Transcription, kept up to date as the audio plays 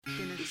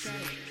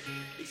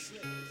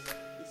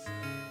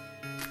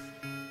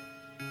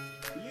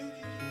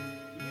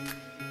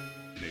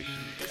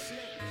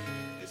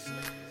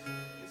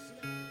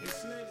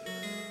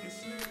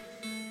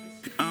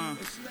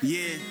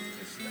Yeah.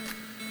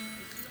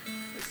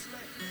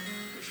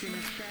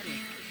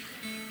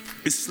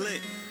 It's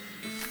lit.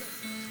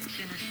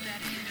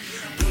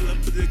 Pull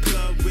up to the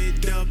club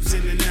with dubs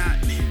in the knot.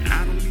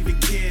 I don't even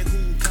care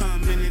who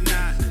come in or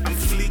not. I'm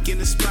fleeking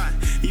the spot,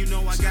 you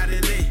know I got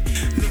it lit.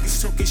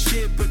 Niggas talking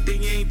shit, but they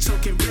ain't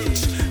talking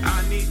rich.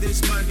 I need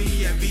this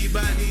money,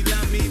 everybody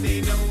love me.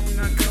 They know when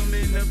I come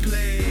into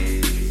play.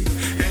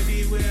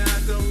 Everywhere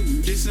I go,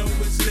 you just know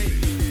it's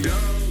lit.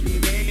 Dog,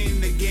 it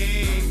ain't the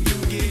game,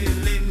 you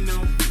getting lit,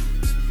 no.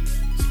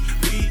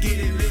 We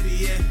getting litty,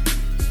 yeah.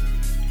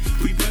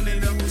 We running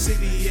the whole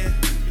city, yeah.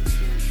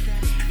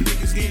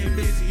 Niggas getting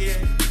busy,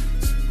 yeah.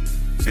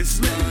 It's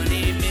lit.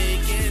 Money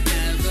making,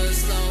 never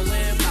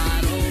slowing,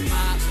 bottle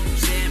pop,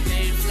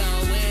 champagne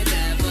flowing,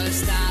 never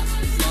stop.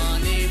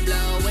 Money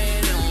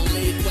blowing,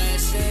 only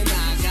question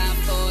I got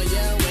for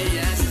you, where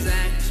your ass is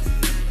at?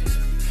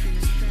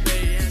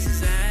 Where your ass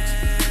is at?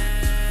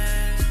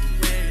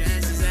 Where your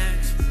ass is at?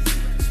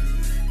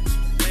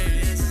 Where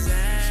your ass is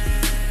at?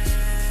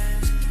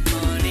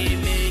 Money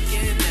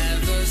making,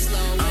 never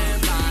slowing,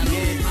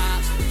 bottle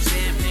pop,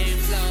 champagne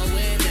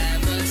flowing,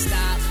 never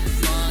stop.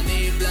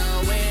 Money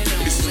blowing,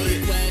 only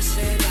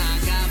question I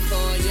got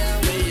for you,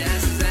 where your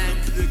ass is at?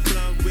 To the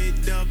club with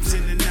dubs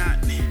in the knot.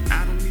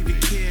 I don't even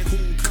care who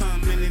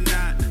come in or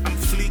not. I'm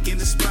fleeking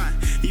the spot,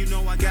 you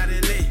know I got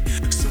it lit.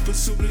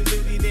 Super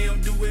litty, they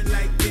don't do it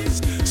like this.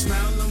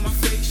 Smile on my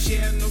face,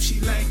 yeah, I know she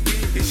like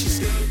it. And she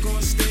still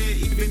gon' stare,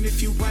 even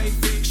if you white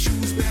fit.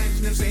 Shoes,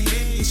 bags, nails, and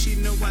hair, she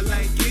know I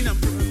like it. I'm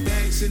putting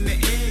bags in the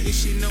air, and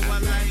she know I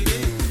like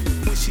it.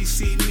 When she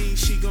see me,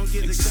 she gon'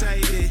 get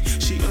excited.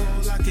 She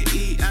all I can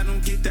eat, I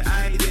don't get the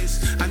itis.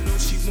 I know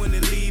she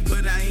wanna leave,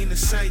 but I ain't a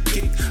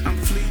psychic. I'm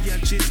free, I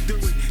just do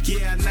it,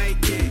 yeah, I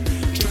like it.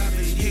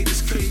 Driving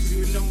haters crazy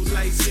with no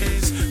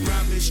license.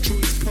 Robbing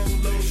streets,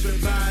 polos,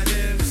 and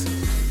bottoms.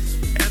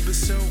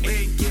 Episode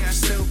 8, yeah, I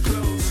sell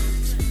clothes.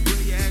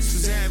 Where your ass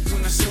was at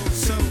when I sold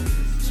soap?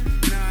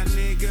 Nah,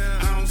 nigga,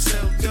 I don't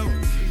sell dope.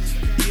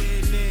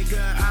 Yeah,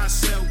 nigga, I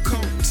sell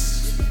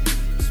coats.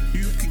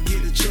 You can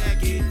get a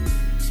jacket.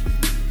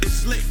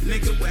 It's lit,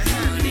 nigga, what